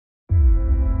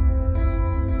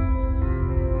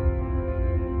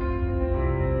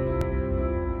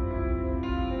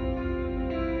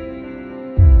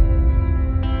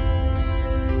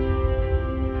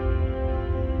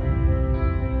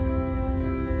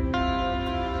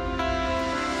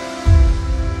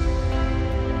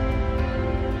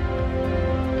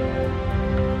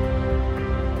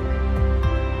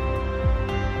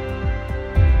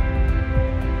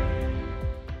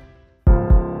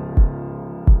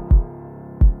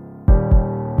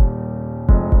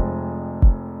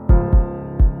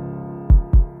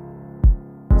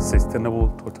Sustainable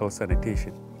Total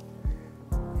Sanitation.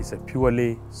 It's a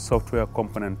purely software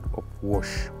component of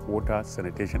WASH, water,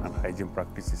 sanitation and hygiene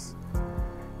practices.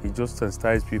 It just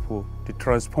sensitizes people to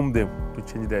transform them to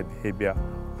change their behavior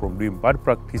from doing bad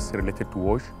practice related to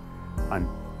WASH and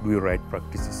doing right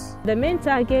practices. The main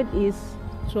target is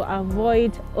to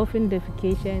avoid open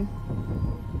defecation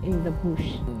in the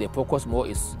bush. The focus more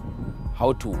is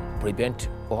how to prevent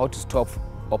or how to stop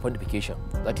open defecation.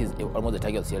 That is almost the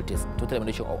target of CLTS, total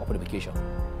elimination of open defecation.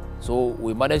 So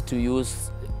we managed to use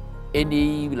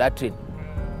any latrine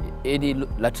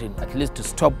at least to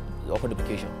stop the open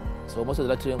defecation. So most of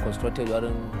the latrine constructed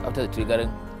after the triggering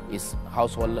is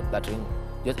household latrine,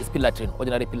 just spill latrine,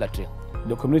 ordinary spill latrine.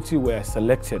 The community were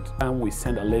selected and we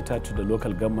sent a letter to the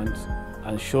local government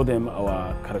and show them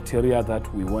our criteria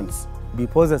that we want.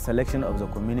 Before the selection of the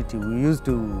community, we used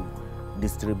to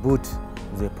distribute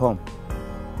the form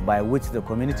by which the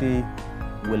community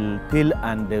will fill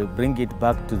and bring it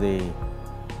back to the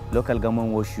local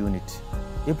government wash unit.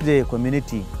 If the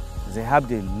community, they have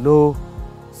the low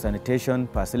sanitation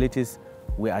facilities,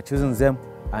 we are choosing them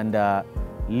and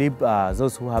leave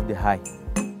those who have the high.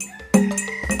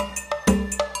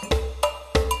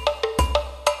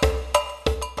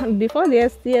 Before the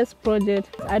STS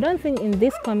project, I don't think in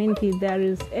this community there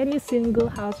is any single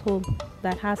household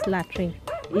that has latrine.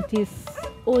 It is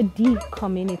OD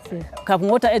community. Kafin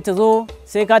wata ta zo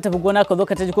sai ka tafi gona ka zo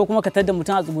ka taji ko kuma ka tada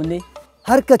mutum a tsugunne.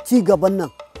 Harkar ci gaban nan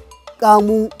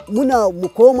kamu muna mu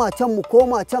koma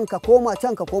can ka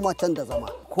koma can da zama.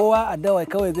 Kowa a dawai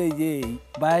kawai zai je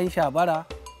bayan shabara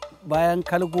bayan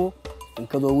kalgo in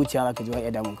ka zo wuciya ka ji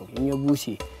wani damun ka in ya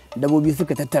bushe dabbobi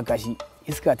suka tattaka shi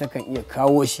iska ta kan iya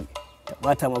kawo shi ta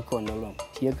bata maka wannan ruwan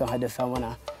shi yakan haddasa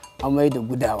mana amai da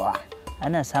gudawa.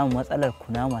 Ana samun matsalar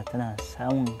kunama tana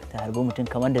samun ta harbi mutum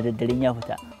kamar da daddaren ya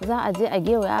fita. Za a je a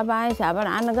gewaya bayan shabara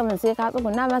an gama sai ka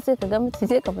tsuguna ma sai ka ga mutum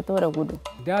sai ka fito da gudu.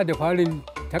 Da farin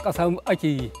ta ƙasa ake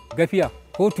yi gafiya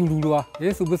ko tururuwa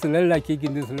sai su bi su lallake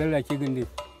gindin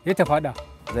ya ta fada.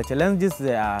 The challenges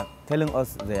they are telling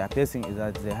us they are facing is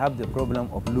that they have the problem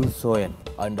of loose soil.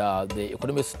 And the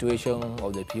economic situation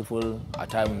of the people at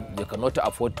times they cannot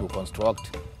afford to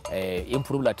construct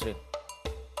improved latrine.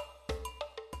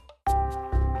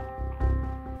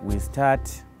 We start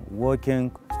working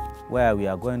where we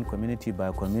are going community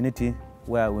by community,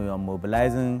 where we are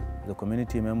mobilizing the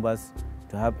community members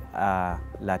to have a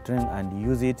latrine and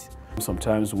use it.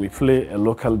 Sometimes we play a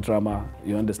local drama,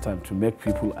 you understand, to make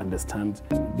people understand.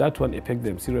 That one affects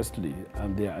them seriously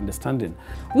and their understanding.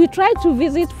 We try to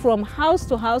visit from house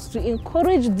to house to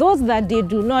encourage those that they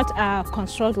do not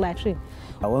construct latrine.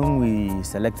 When we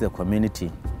select the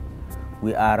community,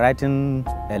 we are writing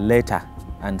a letter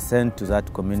and send to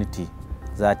that community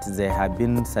that they have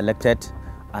been selected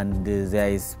and there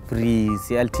is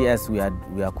pre-CLTS we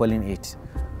are calling it.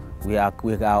 We are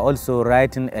also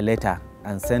writing a letter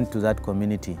and send to that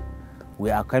community. We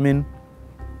are coming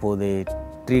for the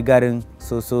triggering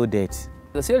so date.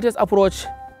 The CLTS approach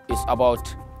is about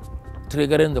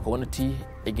triggering the community,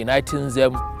 igniting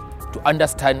them to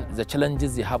understand the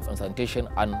challenges they have on sanitation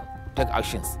and take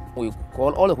actions. We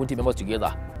call all the community members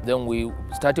together. Then we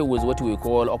started with what we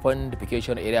call open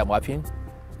defecation area mapping.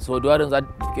 So during that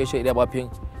defecation area mapping,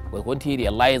 we community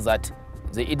realized that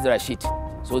they eat their shit.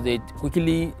 So they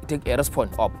quickly take a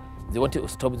response of they want to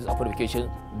stop this open defecation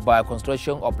by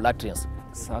construction of latrines.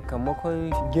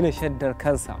 Sakamakon gina shaddar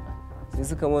kansa, sai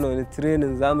suka mana wani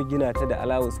training zamu gina ta da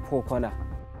allowance 4 corner.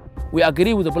 We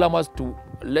agree with the Bulamas to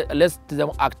let them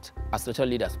act as social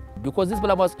leaders because these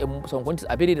Bulamas in some communities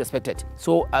are very respected.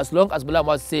 So as long as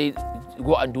Bulamas say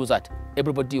go and do that,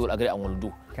 everybody will agree and will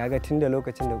do. Kaga tun da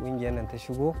lokacin da kungiyar nan ta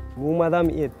shigo, mu ma za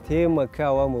mu iya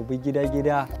taimakawa mu bi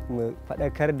gida-gida mu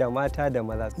faɗakar da mata da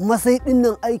maza. Masai ɗin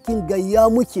nan aikin gayya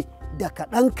muke da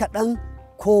kaɗan-kaɗan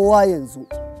kowa yanzu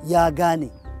ya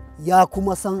gane ya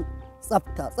kuma san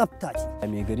tsafta ce.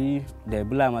 Mai gari da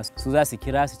Bulamas su za su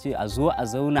kira su ce a zo a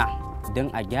zauna don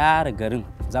a gyara garin.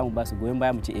 Za mu ba su goyon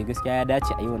baya mu ce gaskiya ya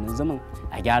dace a yi wannan zaman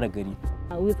a gyara gari.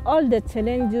 With all the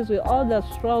challenges, with all the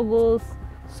struggles,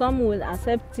 some will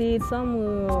accept it, some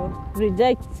will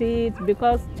reject it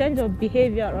because change of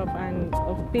behavior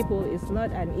of people is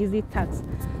not an easy task.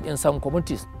 In some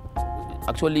communities,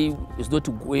 actually, it's not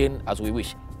going as we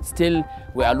wish. Still,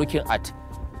 we are looking at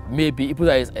maybe if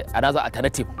there is another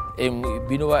alternative. In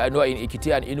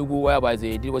Ekiti and Enugu, whereby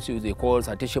they did what they call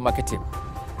Sanitation Marketing.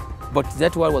 But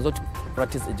that one was not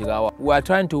practiced in Jigawa. We are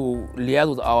trying to liaise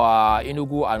with our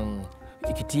Enugu and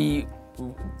Ekiti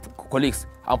colleagues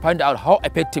and find out how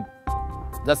effective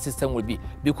that system will be.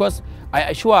 Because I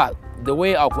assure the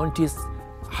way our communities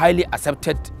highly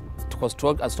accepted to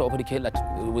construct and stop opening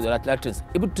with latrines.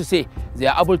 Able to say they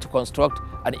are able to construct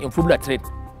and improve latrine,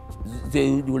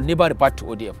 they will never revert to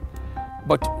ODF.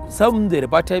 But some they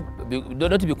reverted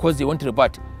not because they want to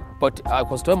revert, but I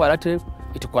construct my latrine,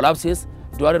 it collapses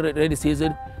during rainy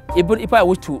season. Even if I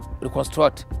wish to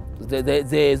reconstruct,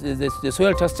 the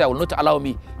soil texture will not allow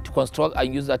me to construct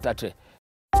and use that latrine.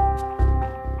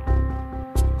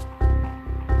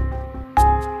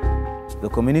 The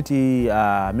community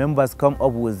members come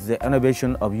up with the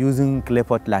innovation of using clay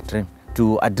pot latrine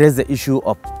to address the issue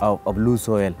of loose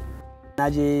soil. Na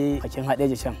je bakin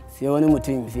haɗeji can sai wani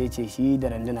mutum sai ya ce shi da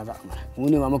randuna za a mara. Mu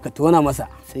ne ma muka tona masa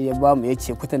sai ya ba mu ya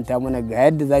ce kwatanta mana ga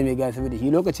yadda za mu yi gaya saboda shi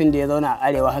lokacin da ya zauna a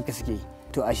arewa haka suke yi.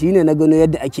 To a shi ne na gano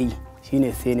yadda ake yi. Shi ne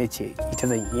sai na ce ita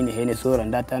zan yi ne sai na so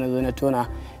randa ta na zo na tona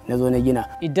na zo na gina.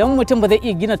 Idan mutum ba zai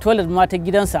iya gina toilet ma ta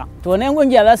gidansa to wannan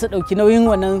kungiya za su ɗauki nauyin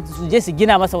wannan su je su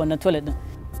gina masa wannan toilet din.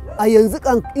 A yanzu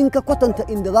in ka kwatanta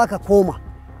inda za ka koma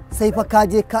sai fa ka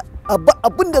je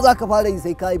abin da za ka fara yi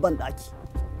sai ka yi banɗaki.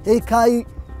 Sai ka yi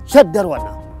shaddar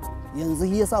wannan yanzu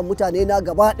shi yasa mutane na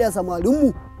gaba ɗaya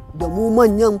samarinmu da mu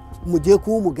manyan mu je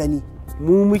ko mu gani.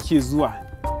 Mu muke zuwa,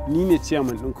 ni ne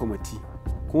ciyaman ɗin kwamiti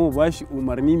kuma ba shi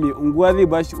umarni, mai unguwa zai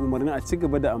ba shi umarni a ci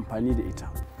gaba da amfani da ita.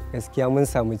 Gaskiya mun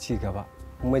samu ci gaba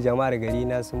kuma jama'ar gari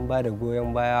na sun ba da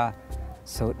goyon baya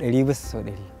sau 100 bisa sau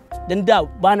 100. Dan da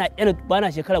bana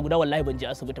shekara guda wallahi ban je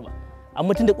asibiti ba,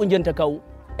 amma tun da kungiyar ta kawo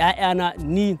ƴaƴana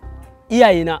ni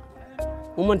iyayena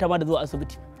mun manta ma da zuwa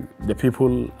asibiti. The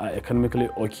people are economically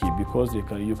okay because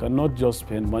you cannot just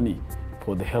spend money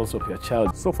for the health of your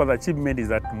child. So for the achievement is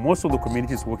that most of the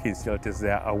communities working in CLTS, they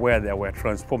are aware they were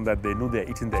transformed, that they know they are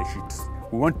eating their shits.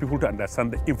 We want people to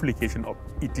understand the implication of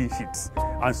eating shits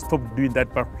and stop doing that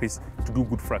practice to do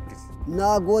good practice.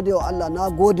 Na gode wa Allah, na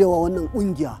gode wa wannan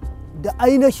kungiya da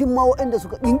ainihin ma waɗanda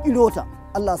suka ɗinƙiro ta.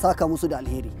 Allah saka musu da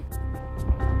alheri.